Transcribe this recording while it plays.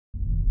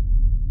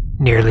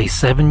Nearly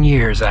 7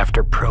 years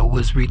after Pro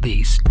was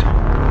released,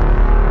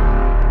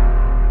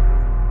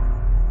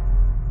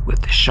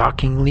 with a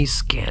shockingly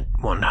scant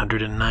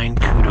 109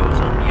 kudos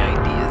on the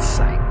ArcGIS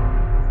site.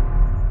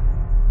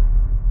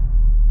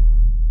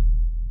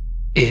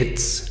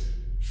 It's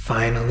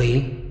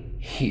finally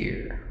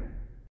here.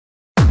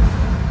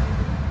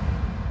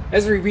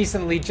 Esri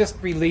recently just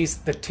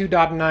released the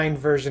 2.9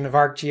 version of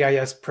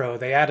ArcGIS Pro.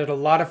 They added a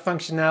lot of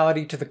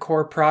functionality to the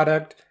core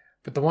product,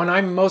 but the one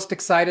I'm most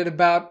excited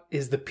about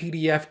is the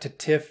PDF to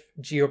TIFF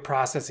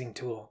geoprocessing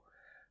tool.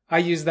 I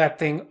use that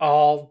thing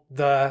all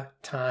the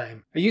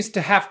time. I used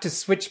to have to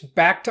switch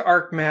back to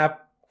ArcMap,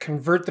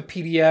 convert the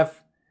PDF,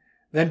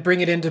 then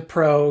bring it into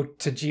Pro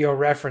to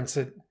georeference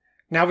it.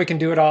 Now we can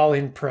do it all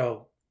in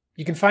Pro.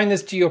 You can find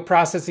this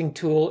geoprocessing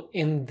tool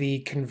in the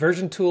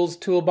Conversion Tools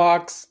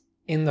toolbox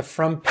in the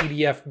From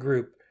PDF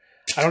group.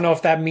 I don't know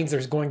if that means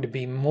there's going to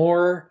be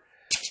more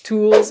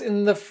tools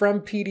in the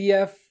From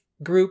PDF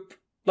group.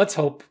 Let's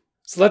hope.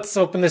 So let's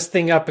open this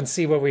thing up and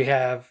see what we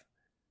have.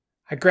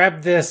 I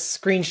grabbed this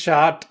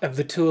screenshot of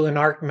the tool in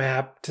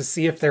ArcMap to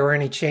see if there were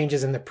any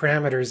changes in the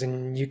parameters,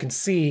 and you can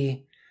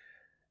see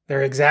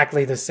they're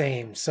exactly the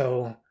same.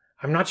 So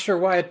I'm not sure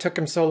why it took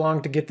them so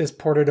long to get this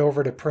ported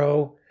over to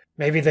Pro.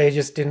 Maybe they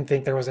just didn't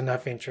think there was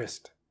enough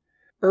interest.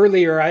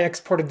 Earlier, I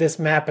exported this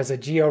map as a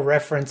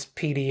georeferenced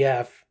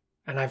PDF,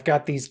 and I've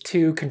got these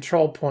two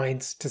control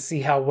points to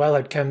see how well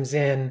it comes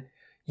in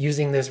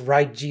using this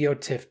write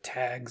geotiff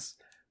tags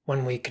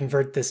when we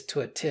convert this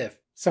to a TIFF.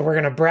 So we're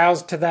going to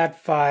browse to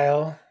that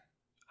file.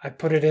 I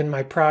put it in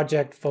my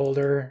project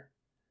folder.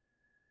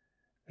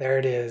 There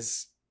it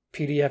is,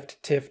 pdf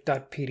to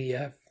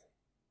tiff.pdf.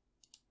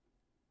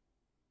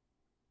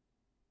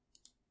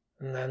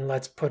 And then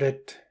let's put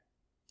it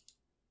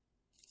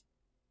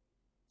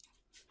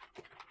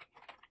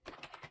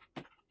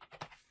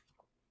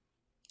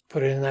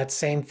in that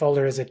same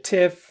folder as a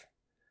TIFF.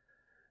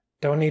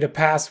 Don't need a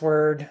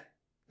password.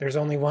 There's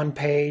only one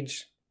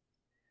page.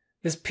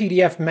 This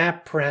PDF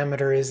map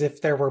parameter is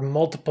if there were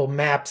multiple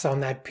maps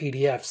on that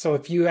PDF. So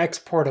if you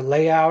export a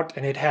layout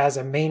and it has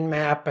a main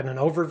map and an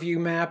overview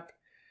map,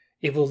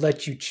 it will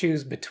let you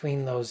choose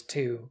between those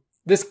two.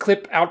 This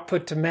clip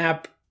output to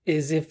map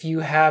is if you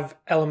have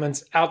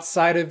elements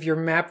outside of your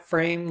map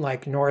frame,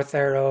 like north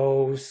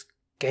arrow,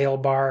 scale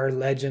bar,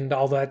 legend,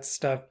 all that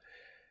stuff.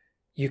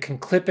 You can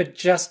clip it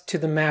just to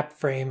the map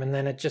frame and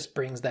then it just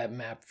brings that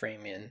map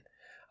frame in.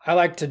 I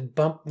like to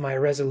bump my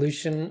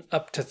resolution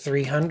up to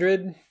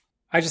 300.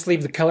 I just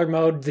leave the color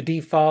mode the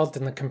default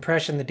and the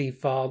compression the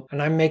default, and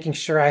I'm making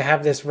sure I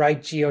have this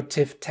write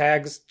geotiff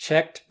tags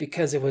checked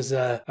because it was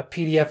a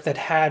PDF that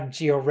had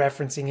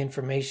georeferencing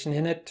information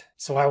in it.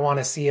 So I want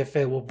to see if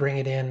it will bring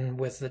it in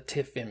with the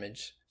TIFF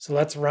image. So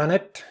let's run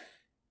it.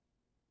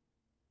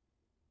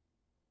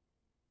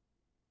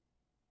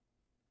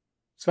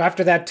 So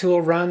after that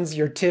tool runs,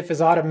 your TIFF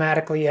is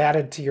automatically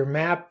added to your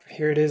map.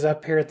 Here it is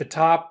up here at the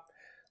top.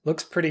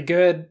 Looks pretty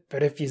good,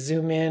 but if you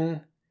zoom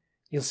in,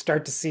 you'll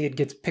start to see it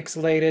gets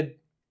pixelated.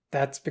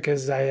 That's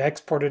because I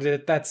exported it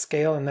at that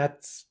scale, and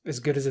that's as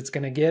good as it's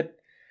going to get.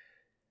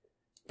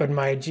 But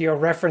my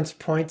georeference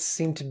points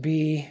seem to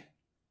be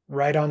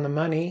right on the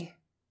money.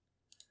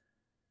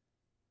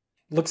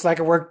 Looks like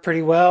it worked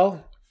pretty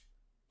well.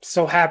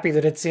 So happy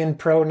that it's in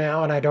Pro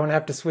now, and I don't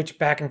have to switch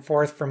back and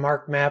forth from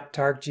ArcMap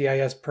to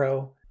ArcGIS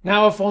Pro.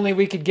 Now, if only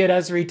we could get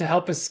Esri to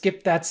help us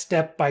skip that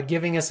step by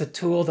giving us a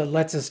tool that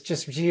lets us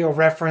just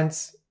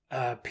georeference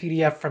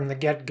PDF from the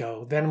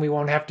get-go. Then we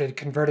won't have to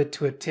convert it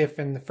to a TIFF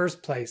in the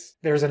first place.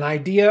 There's an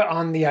idea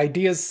on the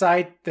Ideas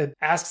site that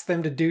asks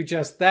them to do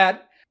just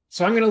that.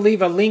 So I'm going to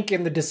leave a link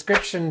in the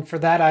description for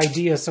that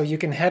idea so you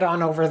can head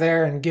on over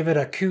there and give it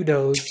a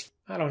kudos.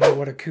 I don't know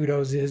what a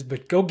kudos is,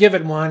 but go give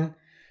it one.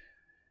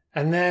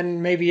 And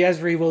then maybe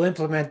Esri will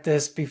implement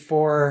this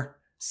before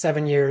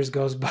 7 years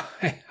goes by.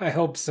 I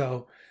hope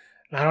so.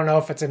 I don't know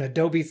if it's an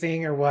Adobe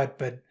thing or what,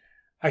 but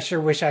I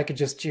sure wish I could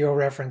just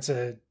georeference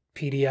a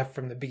PDF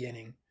from the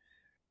beginning.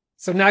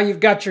 So now you've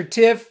got your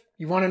TIFF.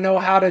 You want to know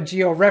how to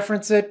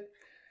georeference it?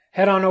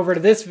 Head on over to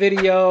this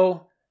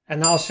video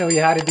and I'll show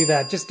you how to do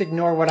that. Just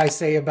ignore what I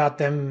say about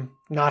them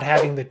not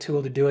having the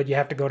tool to do it. You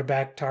have to go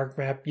back to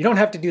ArcMap. You don't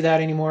have to do that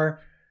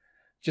anymore.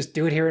 Just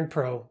do it here in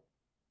Pro.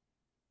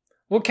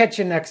 We'll catch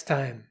you next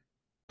time.